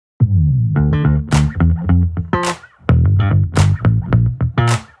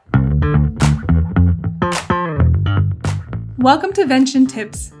Welcome to Vention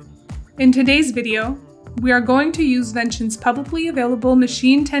Tips. In today's video, we are going to use Vention's publicly available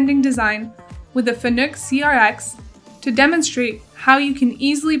machine tending design with the Fanuc CRX to demonstrate how you can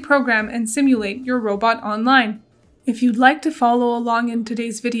easily program and simulate your robot online. If you'd like to follow along in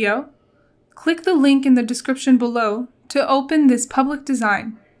today's video, click the link in the description below to open this public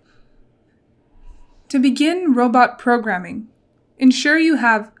design. To begin robot programming, ensure you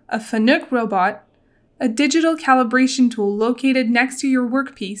have a Fanuc robot, a digital calibration tool located next to your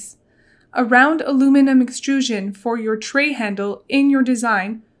workpiece, a round aluminum extrusion for your tray handle in your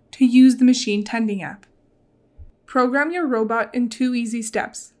design to use the machine tending app. Program your robot in 2 easy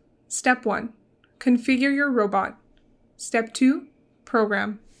steps. Step 1. Configure your robot. Step 2.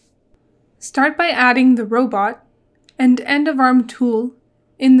 Program. Start by adding the robot and end-of-arm tool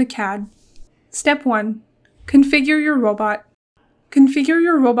in the CAD. Step 1. Configure your robot. Configure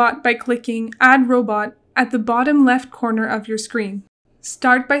your robot by clicking Add Robot at the bottom left corner of your screen.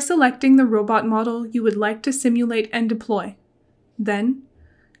 Start by selecting the robot model you would like to simulate and deploy. Then,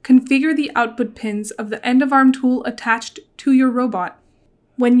 configure the output pins of the end-of-arm tool attached to your robot.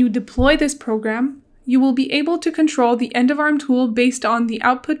 When you deploy this program, you will be able to control the end-of-arm tool based on the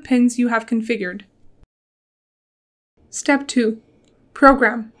output pins you have configured. Step 2.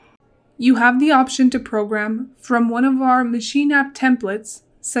 Program. You have the option to program from one of our machine app templates,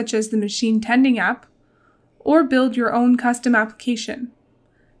 such as the machine tending app, or build your own custom application.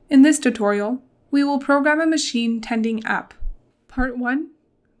 In this tutorial, we will program a machine tending app. Part 1.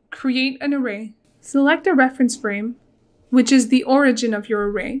 Create an array. Select a reference frame, which is the origin of your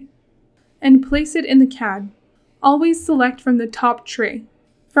array, and place it in the CAD. Always select from the top tray.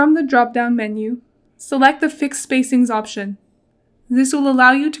 From the drop-down menu, select the Fixed Spacings option. This will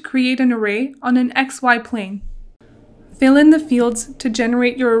allow you to create an array on an XY plane. Fill in the fields to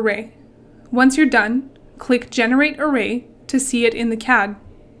generate your array. Once you're done, click Generate Array to see it in the CAD.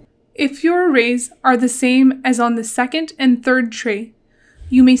 If your arrays are the same as on the second and third tray,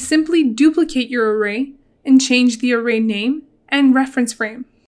 you may simply duplicate your array and change the array name and reference frame.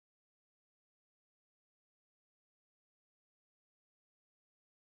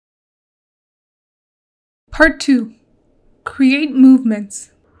 Part 2. Create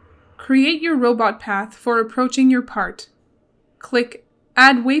movements. Create your robot path for approaching your part. Click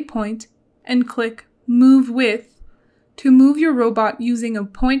Add Waypoint and click Move With to move your robot using a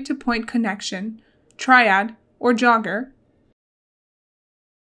point-to-point connection, triad, or jogger.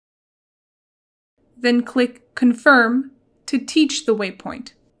 Then click Confirm to teach the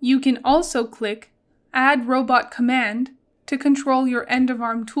waypoint. You can also click Add Robot Command to control your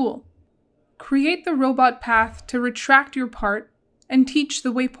end-of-arm tool. Create the robot path to retract your part and teach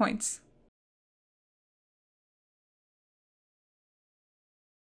the waypoints.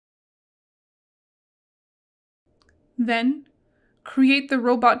 Then, create the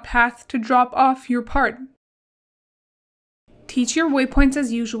robot path to drop off your part. Teach your waypoints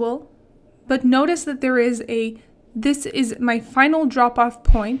as usual, but notice that there is a "This is my final drop-off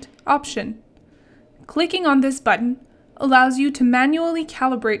point" option. Clicking on this button allows you to manually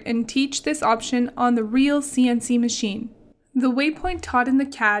calibrate and teach this option on the real CNC machine. The waypoint taught in the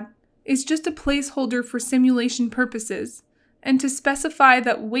CAD is just a placeholder for simulation purposes, and to specify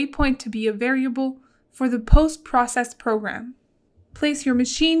that waypoint to be a variable for the post-process program. Place your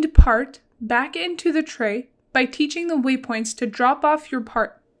machined part back into the tray by teaching the waypoints to drop off your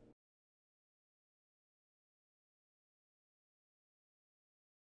part.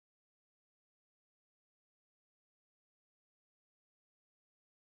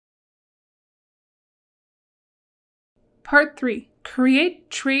 Part 3. Create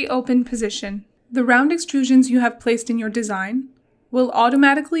tray open position. The round extrusions you have placed in your design will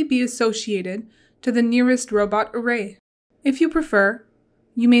automatically be associated to the nearest robot array. If you prefer,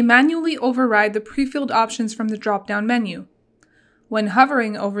 you may manually override the pre-filled options from the drop-down menu. When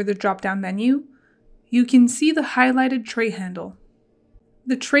hovering over the drop-down menu, you can see the highlighted tray handle.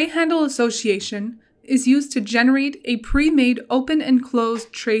 The tray handle association is used to generate a pre-made open and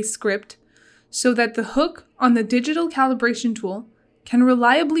closed tray script so that the hook on the digital calibration tool can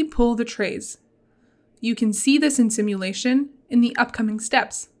reliably pull the trays. You can see this in simulation in the upcoming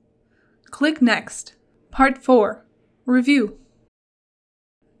steps. Click Next. Part 4. Review.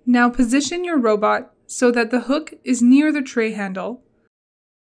 Now position your robot so that the hook is near the tray handle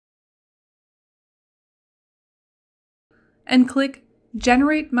and click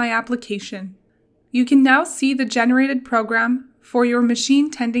Generate My Application. You can now see the generated program for your machine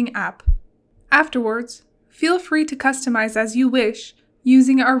tending app. Afterwards, feel free to customize as you wish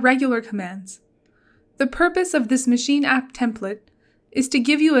using our regular commands. The purpose of this machine app template is to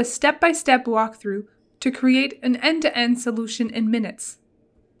give you a step-by-step walkthrough to create an end-to-end solution in minutes.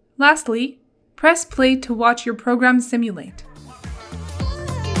 Lastly, press play to watch your program simulate.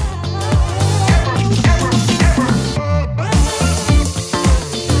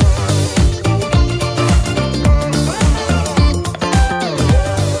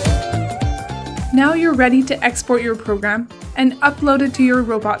 Now you're ready to export your program and upload it to your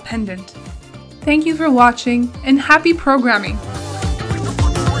robot pendant. Thank you for watching and happy programming!